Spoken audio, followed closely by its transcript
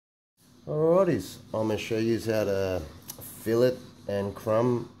Alrighties, I'm going to show you how to fillet and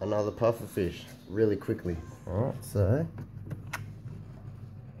crumb another pufferfish really quickly. Alright, so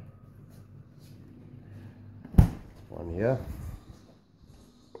one here.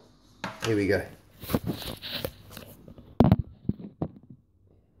 Here we go.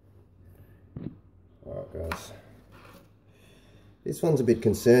 Alright guys, this one's a bit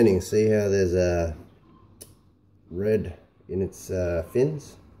concerning. See how there's a red in its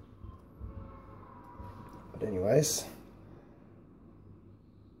fins? But anyways,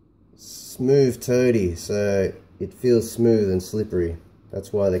 smooth toady, so it feels smooth and slippery.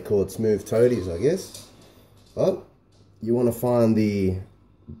 That's why they call it smooth toadies, I guess. But you want to find the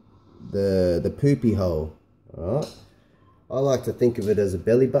poopy hole. Alright, I like to think of it as a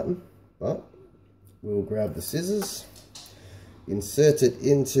belly button, but we'll grab the scissors, insert it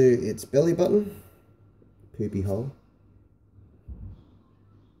into its belly button, poopy hole.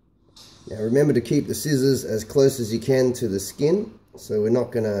 Now remember to keep the scissors as close as you can to the skin, so we're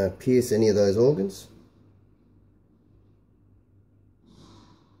not going to pierce any of those organs.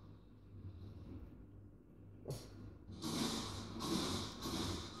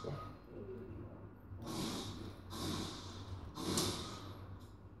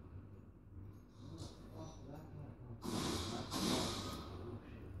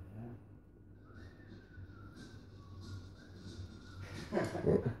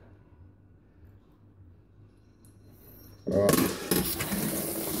 Alright,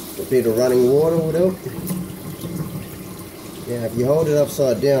 a bit of running water would help. Now if you hold it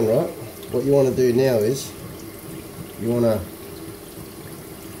upside down, right, what you want to do now is you want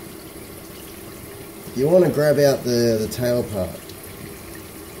to grab out the tail part.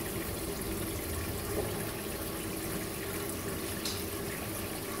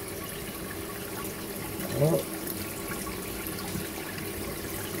 Alright.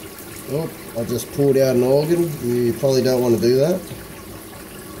 Oh, I just pulled out an organ. You probably don't want to do that.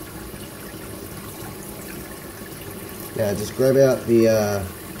 Now just grab out the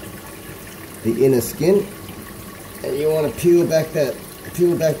inner skin, and you want to peel back that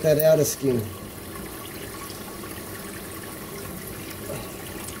outer skin.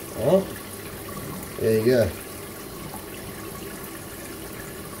 Oh, there you go.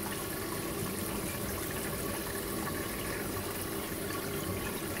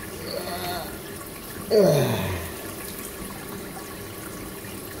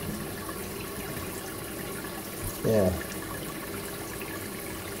 Yeah.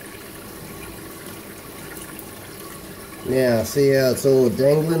 Now see how it's all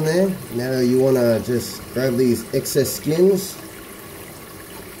dangling there? Now you want to just grab these excess skins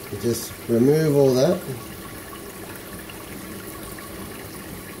and just remove all that.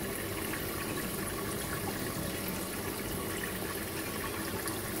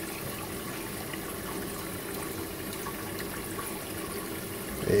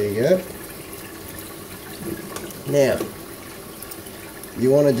 There you go. Now, you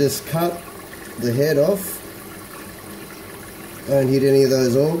want to just cut the head off. Don't hit any of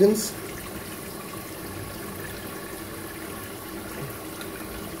those organs.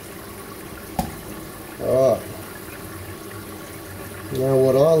 Alright. Now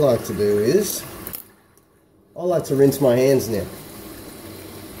what I like to do is, I like to rinse my hands now.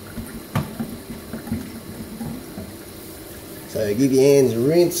 So give your hands a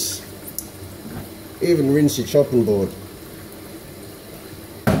rinse, even rinse your chopping board.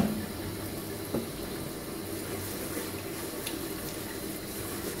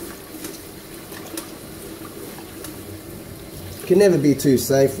 You can never be too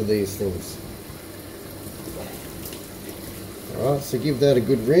safe with these things. Alright, so give that a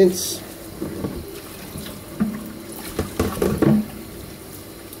good rinse.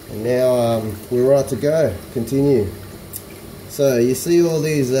 And now we're right to go. Continue. So you see all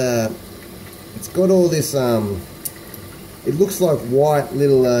these, it's got all this, it looks like white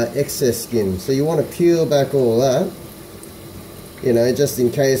little excess skin. So you want to peel back all that, you know, just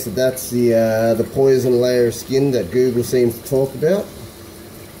in case that's the poison layer of skin that Google seems to talk about.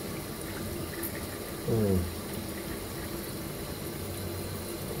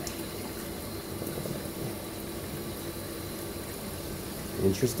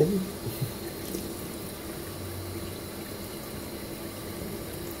 Interesting.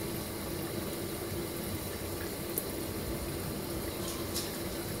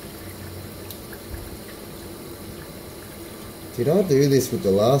 Did I do this with the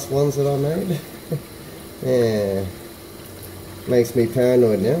last ones that I made? Yeah. Makes me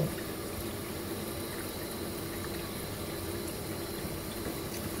paranoid now.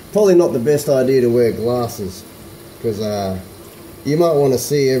 Probably not the best idea to wear glasses, because You might want to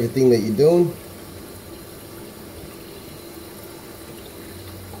see everything that you're doing.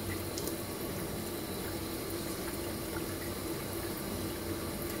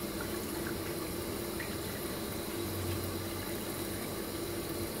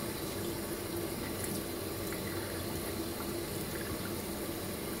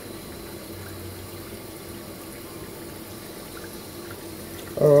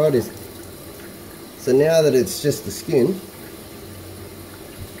 Alrighty, so now that it's just the skin,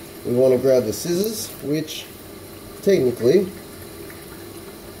 we want to grab the scissors, which technically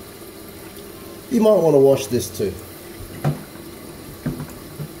you might want to wash this too.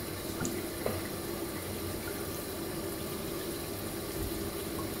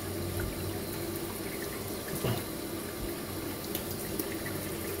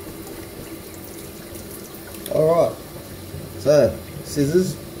 Alright, so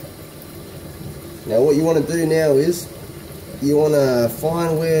scissors. Now what you want to do now is you want to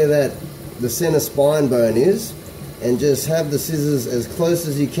find where the center spine bone is and just have the scissors as close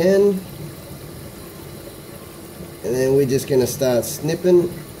as you can, and then we're just going to start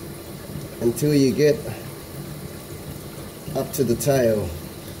snipping until you get up to the tail.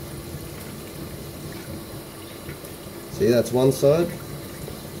 See, that's one side.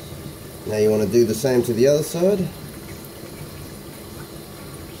 Now you want to do the same to the other side.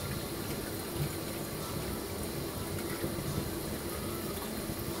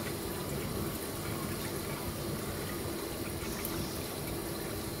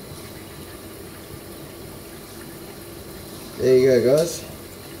 There you go, guys.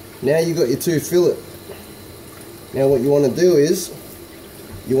 Now you've got your two fillet. Now what you want to do is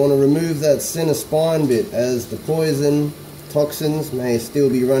you want to remove that center spine bit, as the poison toxins may still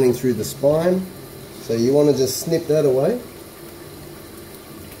be running through the spine. So you want to just snip that away.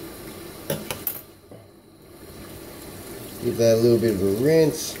 Give that a little bit of a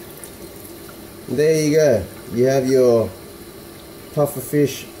rinse. And there you go. You have your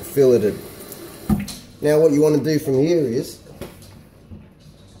pufferfish filleted. Now what you want to do from here is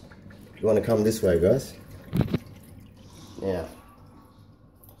you want to come this way, guys.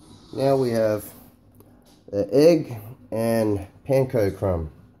 Now we have the egg and panko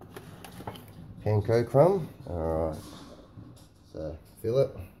crumb. Panko crumb. Alright. So fillet.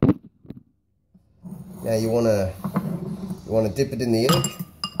 Now you want to dip it in the egg.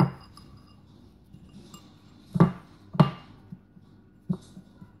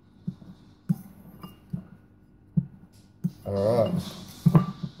 Alright.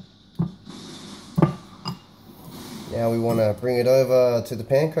 Now we want to bring it over to the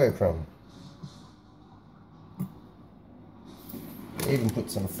panko crumb. Even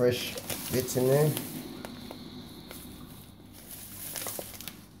put some fresh bits in there.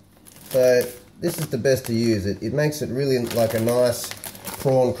 So this is the best to use. It makes it really like a nice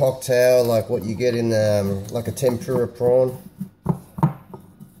prawn cocktail, like what you get in like a tempura prawn.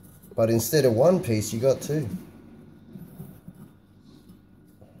 But instead of one piece, you got two.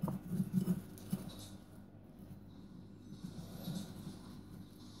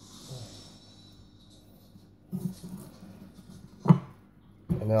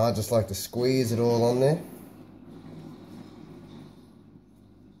 And now I just like to squeeze it all on there.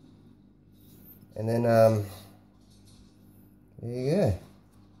 And then, there you go.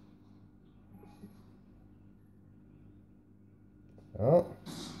 Oh.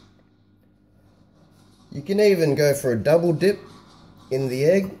 You can even go for a double dip in the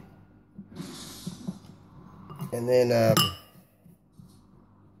egg. And then,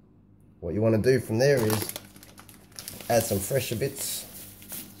 what you want to do from there is add some fresher bits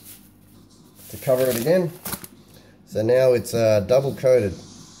to cover it again. So now it's double coated.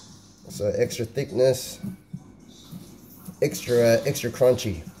 So extra thickness, extra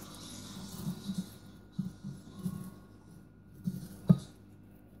crunchy.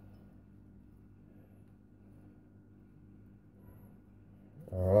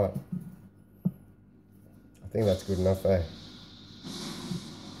 All right. I think that's good enough, eh?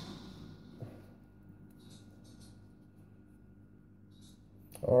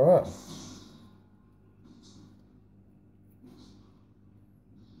 All right.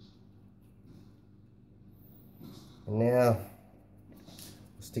 And now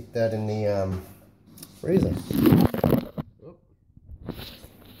stick that in the freezer.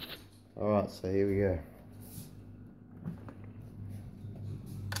 All right, so here we go.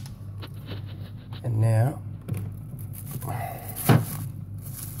 And now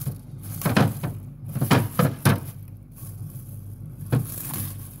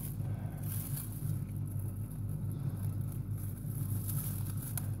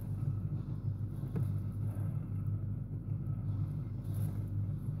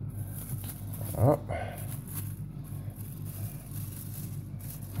Oh.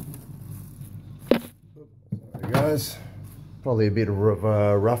 Sorry guys, probably a bit of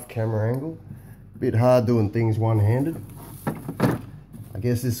a rough camera angle, a bit hard doing things one-handed. I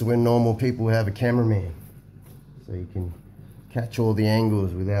guess this is when normal people have a cameraman, so you can catch all the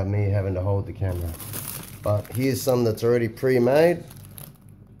angles without me having to hold the camera. But here's some that's already pre-made,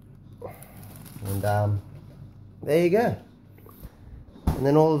 and there you go. And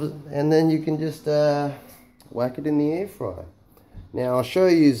then and then you can just whack it in the air fryer. Now I'll show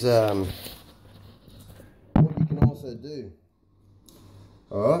you what you can also do.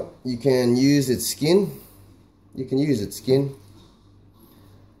 Alright, you can use its skin. You can use its skin.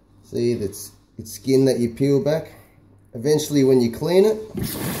 See, that's its skin that you peel back. Eventually when you clean it,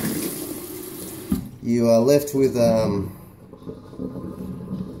 you are left with a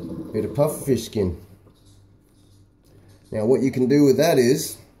bit of pufferfish skin. Now what you can do with that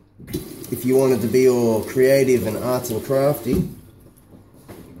is, if you wanted to be all creative and arts and crafty,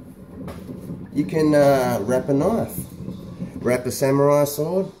 you can wrap a knife, wrap a samurai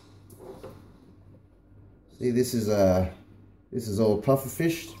sword. See, this is all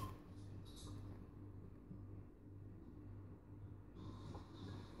pufferfish.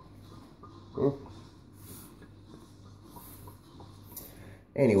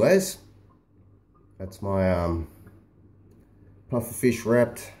 Anyways, that's my pufferfish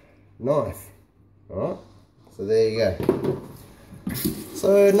wrapped knife. Alright, so there you go.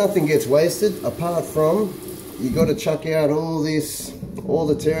 So nothing gets wasted, apart from you got to chuck out all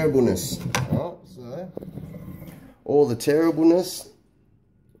the terribleness. Alright, so all the terribleness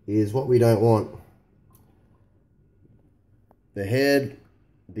is what we don't want. The head,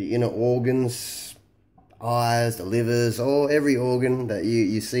 the inner organs, eyes, the livers, every organ that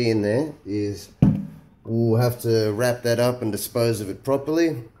you see in there is, we'll have to wrap that up and dispose of it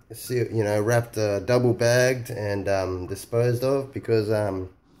properly. See, you know, wrapped, double bagged and disposed of, because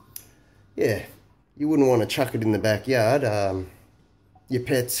yeah, you wouldn't want to chuck it in the backyard. Your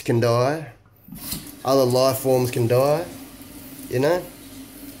pets can die, other life forms can die, you know,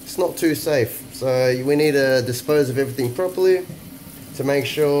 it's not too safe. So we need to dispose of everything properly to make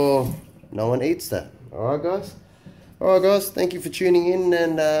sure no one eats that. Alright guys, thank you for tuning in,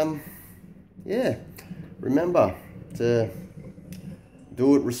 and yeah, remember to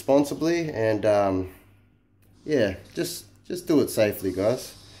do it responsibly, and yeah, just do it safely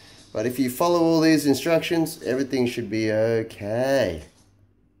guys. But if you follow all these instructions, everything should be okay.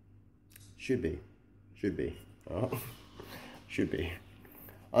 Should be. Oh, should be.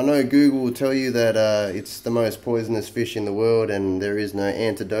 I know Google will tell you that it's the most poisonous fish in the world and there is no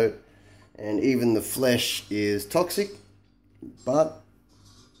antidote, and even the flesh is toxic, but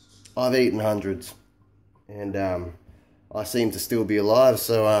I've eaten hundreds, and I seem to still be alive,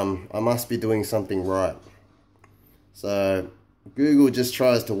 so I must be doing something right. So Google just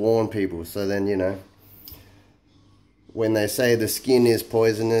tries to warn people, so then, you know, when they say the skin is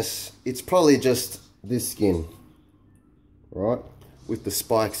poisonous, it's probably just this skin, right, with the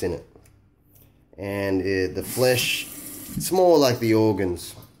spikes in it, and the flesh, it's more like the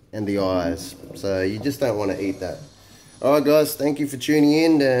organs and the eyes, so you just don't want to eat that. Alright guys, thank you for tuning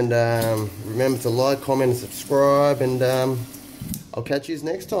in, and remember to like, comment and subscribe, and I'll catch you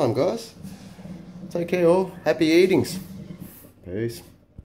next time guys. Take care all, happy eatings, peace.